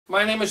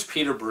My name is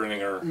Peter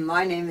Breuninger.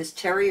 My name is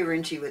Terry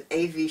Eringi with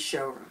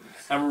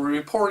AVShowrooms. And we're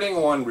reporting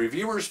on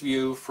Reviewer's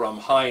View from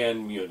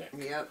high-end Munich.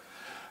 Yep.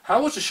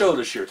 How was the show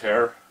this year,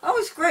 Tara? Oh,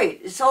 it's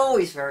great. It's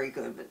always very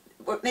good. But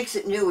what makes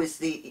it new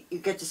is you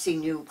get to see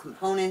new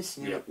components,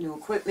 new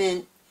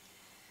equipment.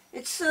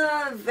 It's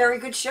a very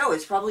good show.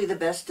 It's probably the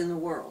best in the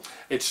world.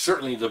 It's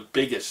certainly the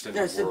biggest in the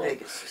world. That's the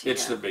biggest.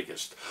 It's the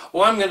biggest.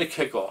 Well, I'm going to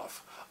kick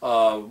off.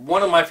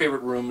 One of my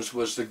favorite rooms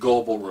was the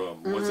Global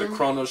Room with the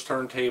Kronos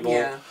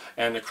turntable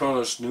and the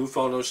Kronos new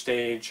phono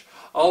stage.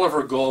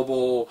 Oliver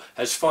Goebel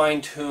has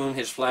fine-tuned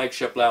his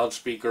flagship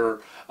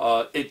loudspeaker.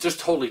 It just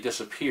totally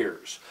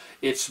disappears.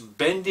 It's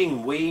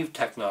bending wave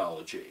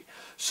technology.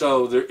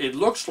 So it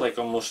looks like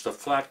almost a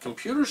flat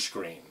computer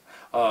screen.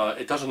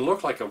 It doesn't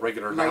look like a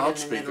regular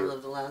loudspeaker. Right in the middle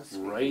of the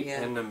loudspeaker. Right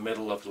in the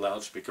middle of the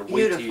loudspeaker.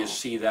 Beautiful. Wait till you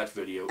see that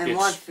video. And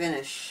what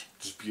finish.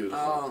 It's beautiful.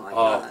 Oh my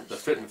gosh. The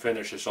fit and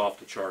finish is off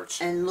the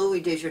charts. And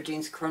Louis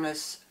Desjardins'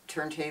 Kronos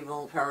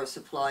turntable, power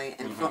supply,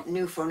 and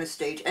new phono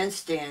stage and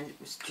stand. It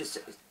was just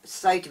a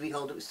sight to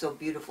behold. It was so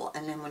beautiful.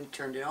 And then when you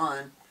turned it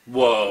on,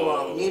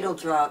 whoa, needle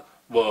drop,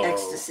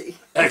 ecstasy.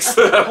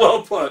 Excellent.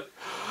 Well put.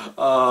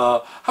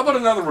 How about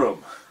another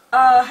room?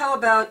 How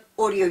about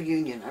Audio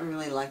Union? I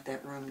really like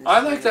that room.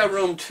 I like that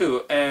room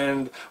too.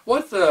 And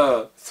what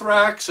the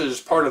Thrax is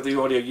part of the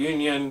Audio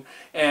Union,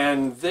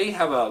 and they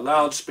have a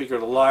loudspeaker,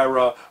 the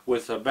Lyra,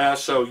 with a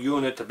basso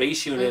unit, the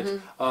bass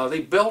unit.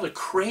 They built a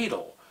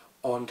cradle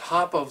on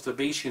top of the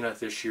bass unit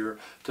this year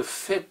to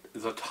fit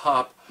the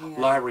top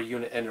Lyra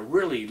unit, and it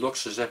really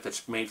looks as if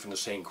it's made from the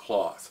same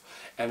cloth.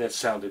 And it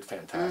sounded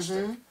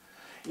fantastic.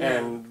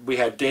 And we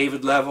had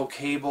David Level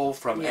cable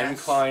from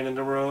Enkline in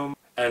the room.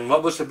 And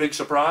what was the big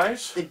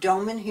surprise? The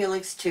Doman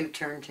Helix 2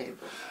 turntable.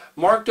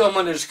 Mark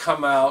Doman has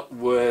come out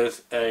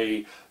with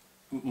a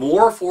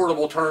more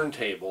affordable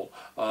turntable,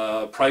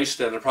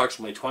 priced at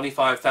approximately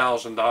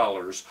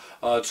 $25,000.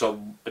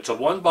 It's a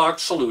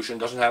one-box solution,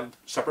 doesn't have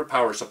separate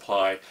power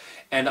supply,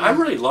 and I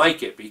really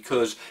like it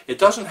because it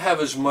doesn't have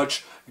as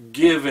much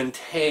give and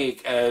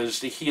take as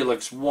the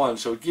Helix 1,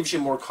 so it gives you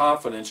more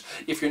confidence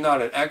if you're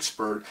not an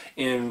expert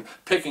in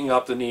picking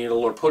up the needle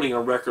or putting a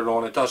record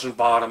on. It doesn't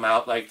bottom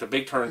out like the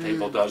big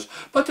turntable does,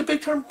 but the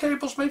big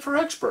turntable's made for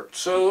experts,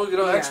 so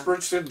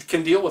experts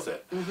can deal with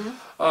it.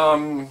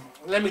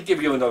 Let me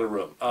give you another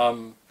room.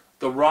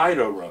 The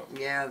Rido room.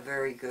 Yeah,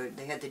 very good.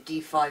 They had the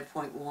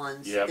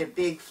D5.1s. They're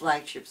big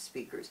flagship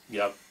speakers.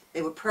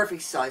 They were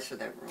perfect size for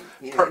that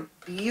room.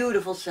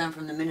 Beautiful sound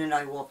from the minute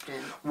I walked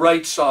in.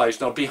 Right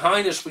size. Now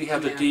behind us we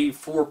have the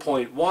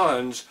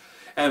D4.1s,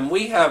 and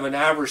we have an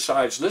average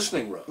size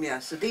listening room. Yeah,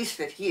 so these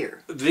fit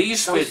here.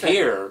 These fit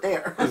here.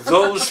 There.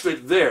 Those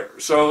fit there.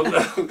 So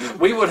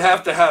we would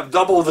have to have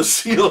double the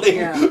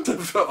ceiling.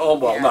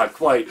 Not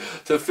quite,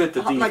 to fit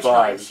the D5s. Much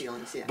higher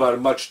ceilings, but a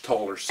much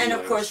taller ceiling.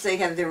 And of course they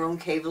have their own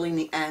cabling,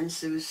 the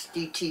ANSUS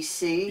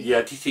DTC.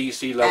 Yeah,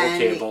 DTC level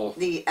cable.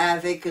 The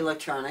AVIC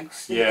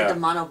electronics. The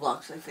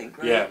monoblocks, I think,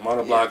 right? Yeah,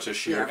 monoblocks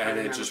this year, and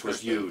it just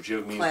was huge. I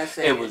mean,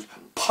 it was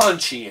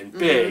punchy and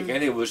big,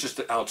 and it was just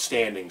an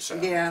outstanding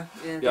sound.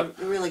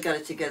 They really got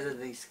it together,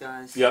 these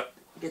guys. It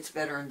gets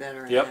better and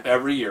better.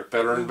 Every year,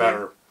 better and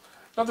better.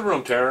 Another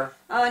room, Tara.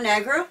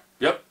 Nagra.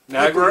 Nagra.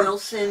 With the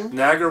Wilson.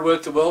 Nagra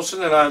with the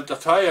Wilson, and I'll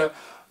tell you,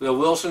 the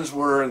Wilsons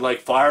were in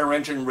like fire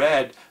engine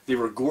red. They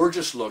were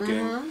gorgeous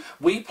looking.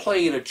 We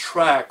played a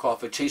track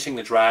off of Chasing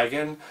the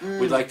Dragon.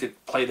 We'd like to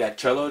play that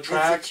cello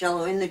track. It's a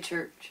cello in the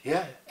church.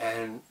 Yeah,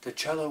 and the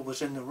cello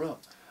was in the room.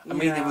 I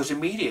mean, it was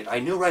immediate. I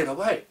knew right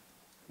away.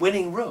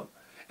 Winning room.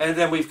 And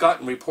then we've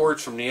gotten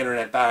reports from the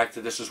internet back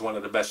that this is one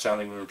of the best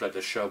sounding rooms at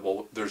the show.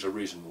 Well, there's a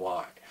reason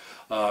why.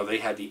 They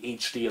had the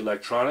HD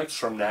electronics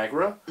from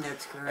Nagra.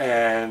 That's correct.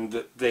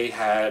 And they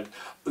had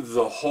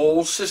the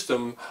whole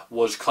system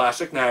was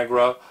classic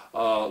Nagra,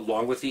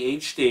 along with the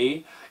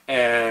HD.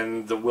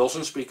 And the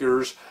Wilson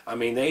speakers, I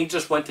mean, they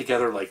just went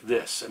together like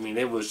this. I mean,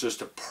 it was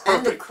just a perfect,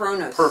 and the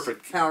Kronos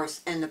power,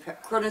 and the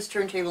Kronos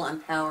turntable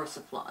and power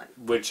supply,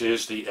 which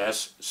is the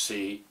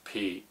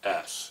SCPS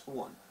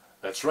 1.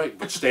 That's right,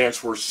 which stands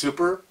for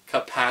Super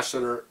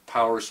Capacitor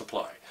Power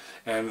Supply,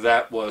 and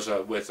that was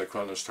with the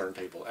Kronos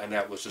turntable, and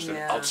that was just an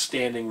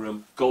outstanding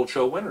room, Gold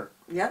Show winner.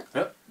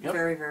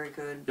 Very, very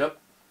good.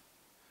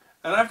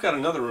 And I've got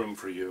another room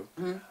for you.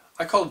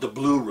 I call it the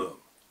Blue Room.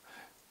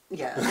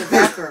 Yeah, the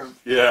back room.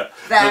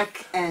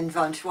 Back and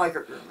von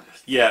Schweikert room.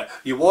 Yeah,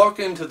 you walk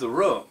into the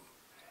room,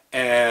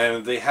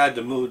 and they had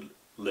the mood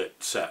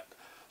lit set.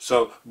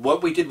 So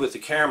what we did with the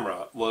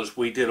camera was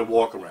we did a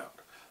walk around,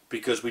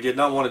 because we did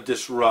not want to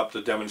disrupt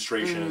the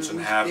demonstrations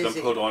and have them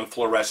put on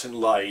fluorescent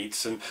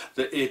lights, and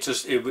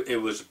it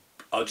was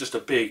just a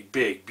big,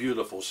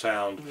 beautiful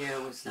sound. Yeah,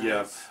 it was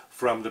nice.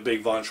 From the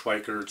big von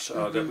Schweikerts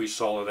that we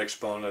saw at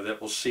Expona, that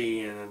we'll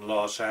see in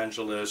Los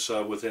Angeles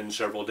within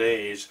several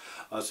days.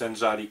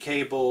 Senzati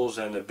cables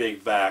and the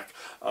big VAC,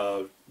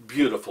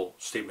 beautiful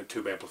statement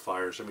tube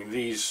amplifiers. I mean,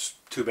 these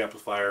tube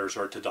amplifiers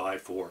are to die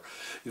for.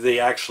 They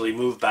actually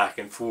move back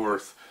and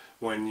forth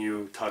when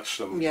you touch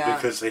them, Yeah.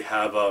 because they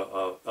have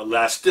a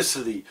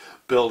elasticity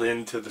built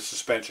into the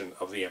suspension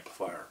of the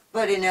amplifier.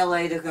 But in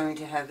LA, they're going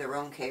to have their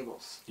own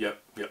cables. Yep,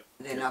 yep.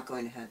 They're not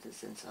going to have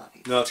this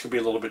inside. No, it's going to be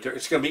a little bit different.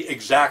 It's going to be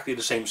exactly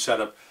the same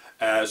setup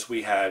as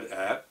we had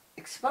at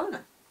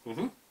Exponent.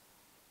 Mm-hmm.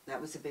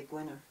 That was a big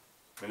winner.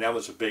 And that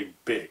was a big,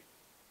 big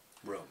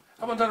room.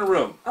 How about another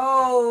room?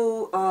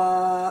 Oh,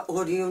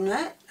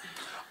 AudioNet.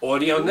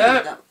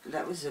 AudioNet.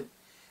 That was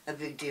a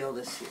big deal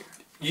this year.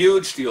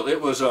 Huge deal. It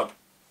was a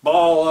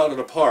ball out of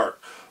the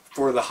park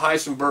for the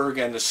Heisenberg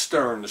and the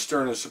Stern. The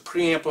Stern is the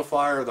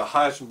preamplifier. The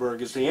Heisenberg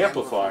is the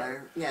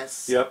amplifier.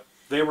 Yes. Yep.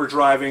 They were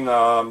driving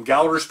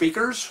Galler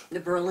speakers. The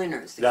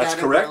Berliners. The That's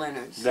correct.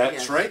 Berliners. That's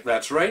yes. right.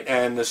 That's right.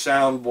 And the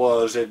sound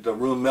was, the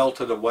room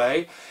melted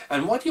away.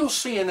 And what you'll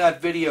see in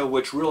that video,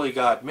 which really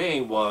got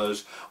me,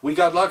 was we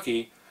got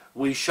lucky.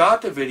 We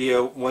shot the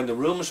video when the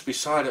rooms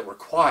beside it were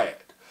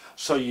quiet.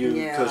 So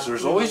because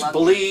there's always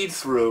bleed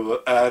through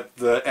at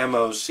the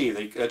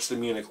MOC. That's the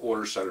Munich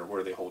Order Center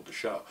where they hold the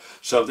show.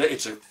 So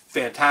it's a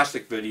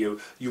fantastic video.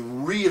 You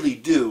really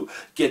do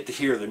get to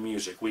hear the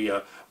music. We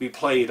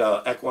played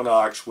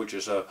Equinox, which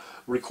is a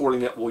recording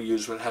that we'll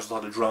use. It has a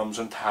lot of drums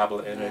and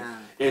tabla in it.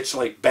 It's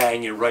like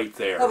bang, you're right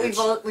there.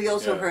 But we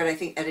also heard, I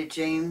think, Etta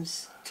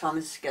James,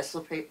 Thomas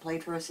Gessler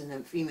played for us, and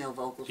the female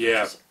vocals.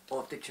 Yeah.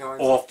 Off the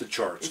charts. Off the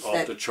charts. It's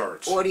off the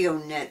charts.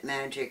 AudioNet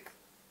magic.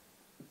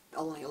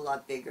 Only a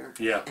lot bigger.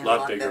 Yeah, and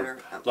lot bigger.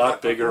 A lot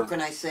bigger. What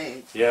can I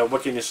say? Yeah,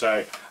 what can you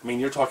say? I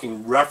mean, you're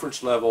talking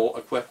reference level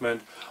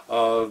equipment.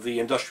 The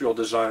industrial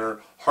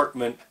designer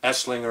Hartman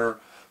Esslinger,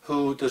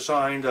 who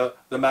designed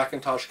the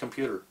Macintosh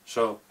computer.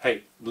 So,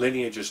 hey,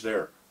 lineage is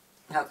there.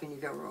 How can you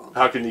go wrong?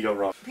 How can you go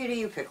wrong? Peter,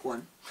 you pick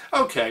one.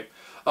 Okay.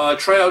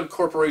 Triode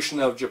Corporation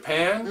of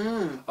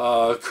Japan,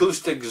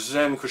 acoustic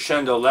Zen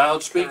Crescendo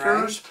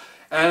loudspeakers. Correct.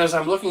 And as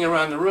I'm looking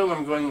around the room,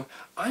 I'm going,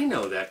 I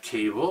know that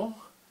cable.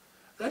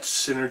 That's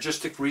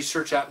Synergistic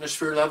Research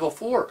Atmosphere Level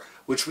 4,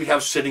 which we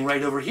have sitting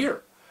right over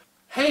here.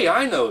 Hey,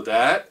 I know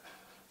that.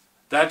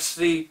 That's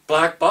the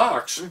black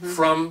box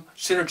from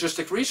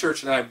Synergistic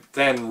Research, and I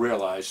then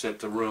realized that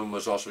the room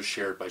was also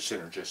shared by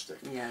Synergistic.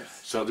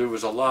 Yes. So there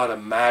was a lot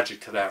of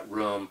magic to that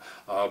room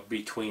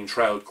between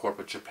Triode Corp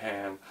of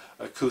Japan,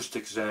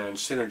 Acoustic Zen,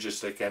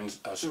 Synergistic, and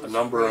a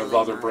number of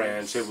other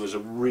brands. It was a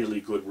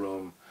really good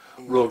room,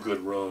 real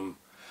good room.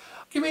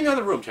 Give me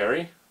another room,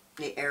 Terry.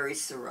 The Airy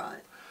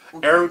Surratt.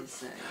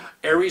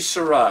 Airy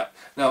Surratt.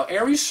 Now,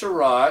 Airy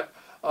Surratt,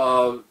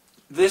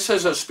 this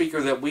is a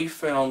speaker that we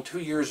found 2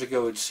 years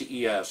ago at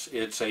CES.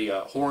 It's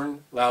a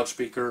horn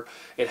loudspeaker.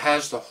 It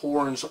has the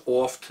horns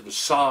off to the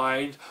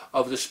side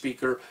of the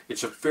speaker.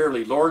 It's a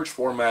fairly large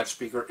format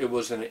speaker. It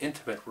was in an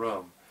intimate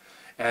room.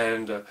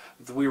 And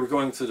we were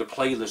going through the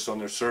playlist on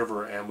their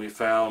server, and we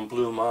found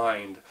Blue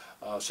Mind,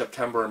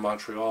 September in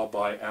Montreal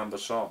by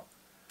Ambasson.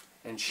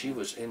 And she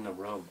was in the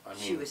room. I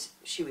mean,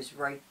 she was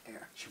right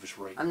there. She was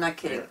right. I'm not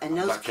kidding. There. And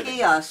those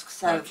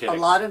kiosks have a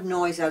lot of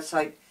noise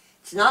outside.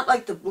 It's not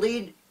like the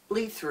bleed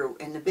through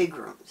in the big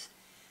rooms,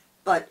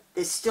 but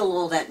there's still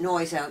all that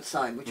noise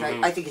outside, which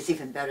I think is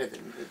even better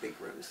than the big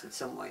rooms in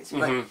some ways.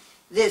 But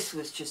this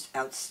was just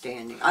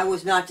outstanding. I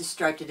was not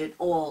distracted at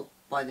all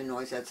by the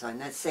noise outside, and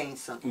that's saying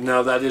something.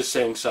 No, that is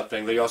saying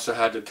something. They also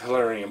had the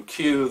Tellurium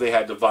Q. They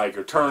had the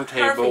Viger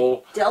turntable.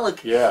 Perfect,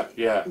 delicate,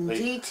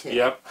 detail.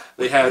 Yep.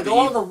 They had with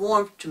all the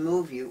warmth to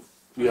move you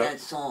from that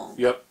song.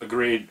 Yep,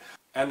 agreed.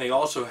 And they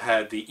also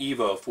had the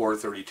EVO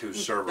 432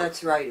 server.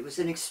 That's right. It was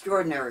an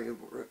extraordinary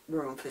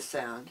room for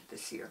sound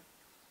this year.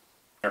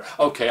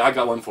 Okay, I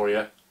got one for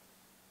you.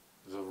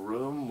 The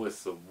room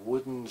with the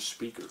wooden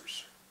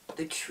speakers.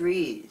 The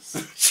trees.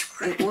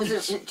 It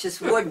wasn't just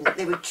wooden.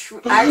 They were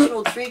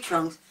actual tree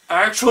trunks.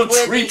 Actual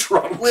tree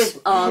trunks.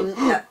 With,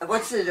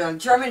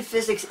 German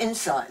physics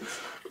insides.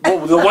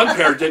 Well, the one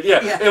pair did,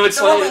 yeah. Yeah, It was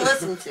the one we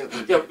listened to.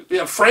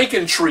 Yeah,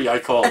 Frankentree, I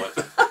call it.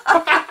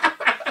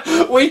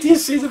 Wait till you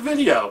see the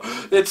video.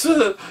 It's,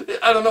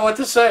 I don't know what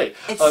to say.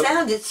 It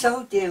sounded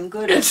so damn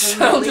good. It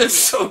sounded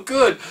so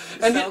good.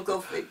 And so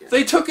go figure.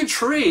 They took a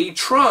tree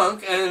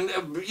trunk and,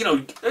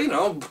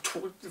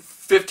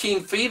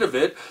 15 feet of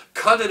it,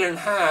 cut it in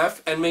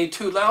half, and made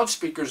 2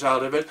 loudspeakers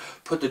out of it,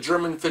 put the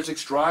German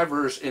physics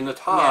drivers in the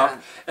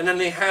top, and then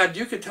they had,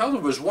 you could tell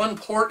there was 1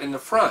 port in the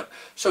front.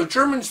 So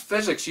German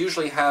physics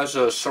usually has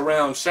a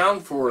surround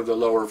sound for the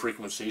lower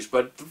frequencies,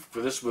 but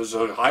this was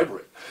a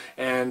hybrid.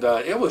 And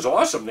it was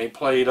awesome. They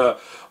played,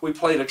 we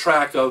played a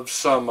track of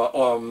some,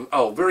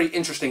 very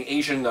interesting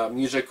Asian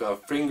music,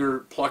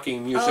 finger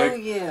plucking music. Oh,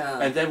 yeah.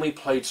 And then we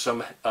played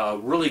some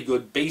really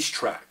good bass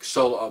tracks,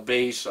 solo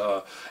bass,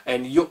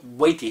 and you'll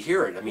wait to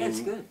hear it. I mean, it's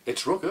good.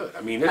 It's real good.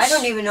 I mean, I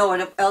don't even know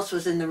what else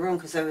was in the room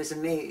because I was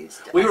amazed.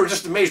 We were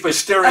just amazed by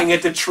staring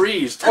at the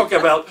trees, talking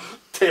about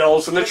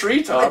tails in the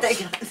treetops.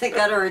 But they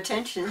got our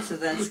attention, so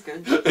that's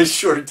good. It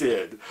sure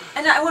did.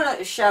 And I want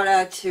to shout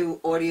out to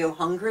Audio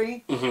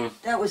Hungry.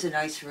 That was a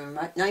nice room,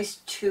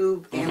 nice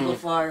tube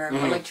amplifier,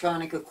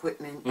 electronic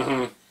equipment.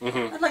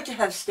 I'd like to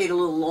have stayed a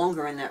little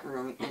longer in that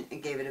room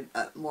and gave it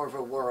more of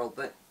a whirl,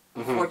 but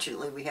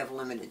unfortunately we have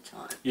limited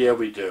time. Yeah,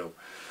 we do.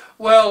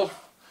 Well,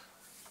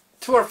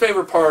 to our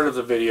favorite part of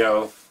the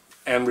video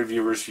and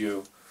reviewer's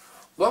view,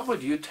 what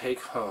would you take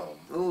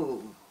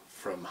home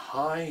from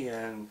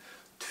high-end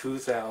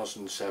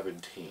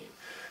 2017?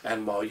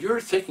 And while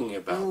you're thinking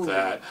about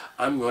that,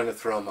 I'm going to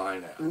throw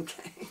mine out.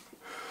 Okay.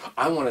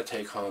 I want to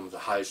take home the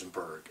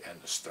Heisenberg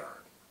and the Stern.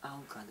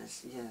 Oh,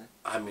 goodness, yeah.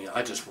 I mean,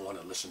 I just want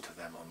to listen to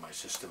them on my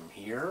system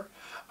here.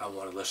 I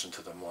want to listen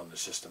to them on the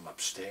system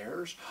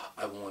upstairs.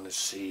 I want to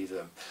see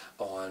them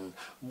on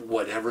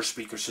whatever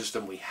speaker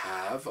system we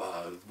have.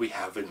 We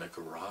have in the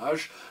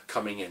garage.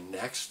 Coming in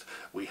next,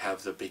 we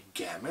have the big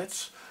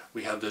Gamuts.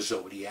 We have the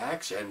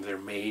Zodiacs, and they're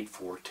made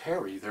for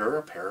Terry. They're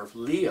a pair of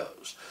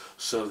Leos.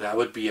 So that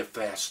would be a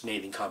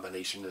fascinating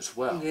combination as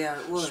well. Yeah,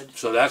 it would.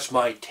 So that's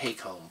my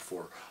take-home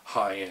for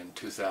high-end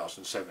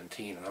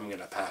 2017, and I'm going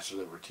to pass it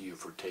over to you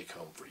for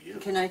take-home for you.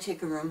 Can I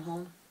take a room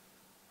home?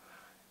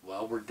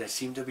 Well, they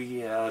seem to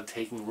be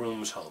taking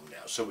rooms home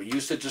now. So we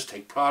used to just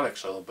take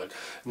products home, but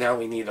now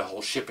we need a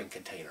whole shipping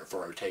container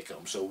for our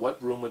take-home. So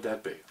what room would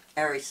that be?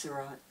 Aries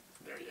Surratt.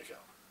 There you go.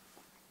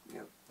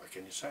 Yep. What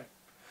can you say?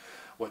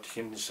 What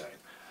can you say?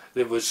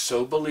 It was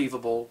so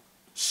believable,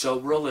 so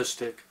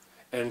realistic,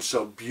 and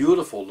so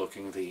beautiful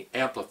looking. The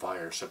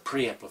amplifiers, the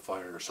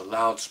preamplifiers, the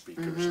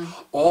loudspeakers,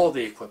 all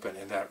the equipment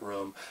in that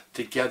room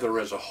together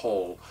as a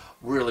whole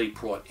really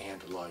brought Ann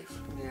to life.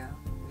 Yeah,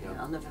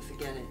 I'll never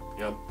forget it.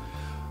 Yep.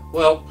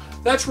 Well,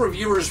 that's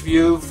Reviewer's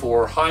View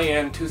for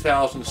high-end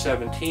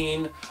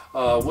 2017.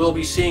 We'll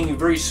be seeing you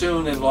very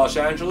soon in Los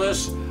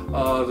Angeles.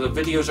 The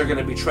videos are going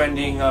to be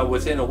trending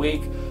within a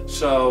week.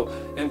 So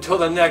until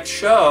the next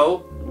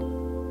show,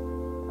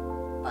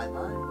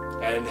 bye-bye.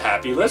 And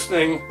happy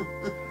listening.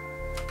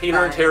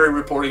 Peter and Terry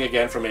reporting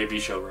again from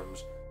AV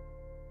Showrooms.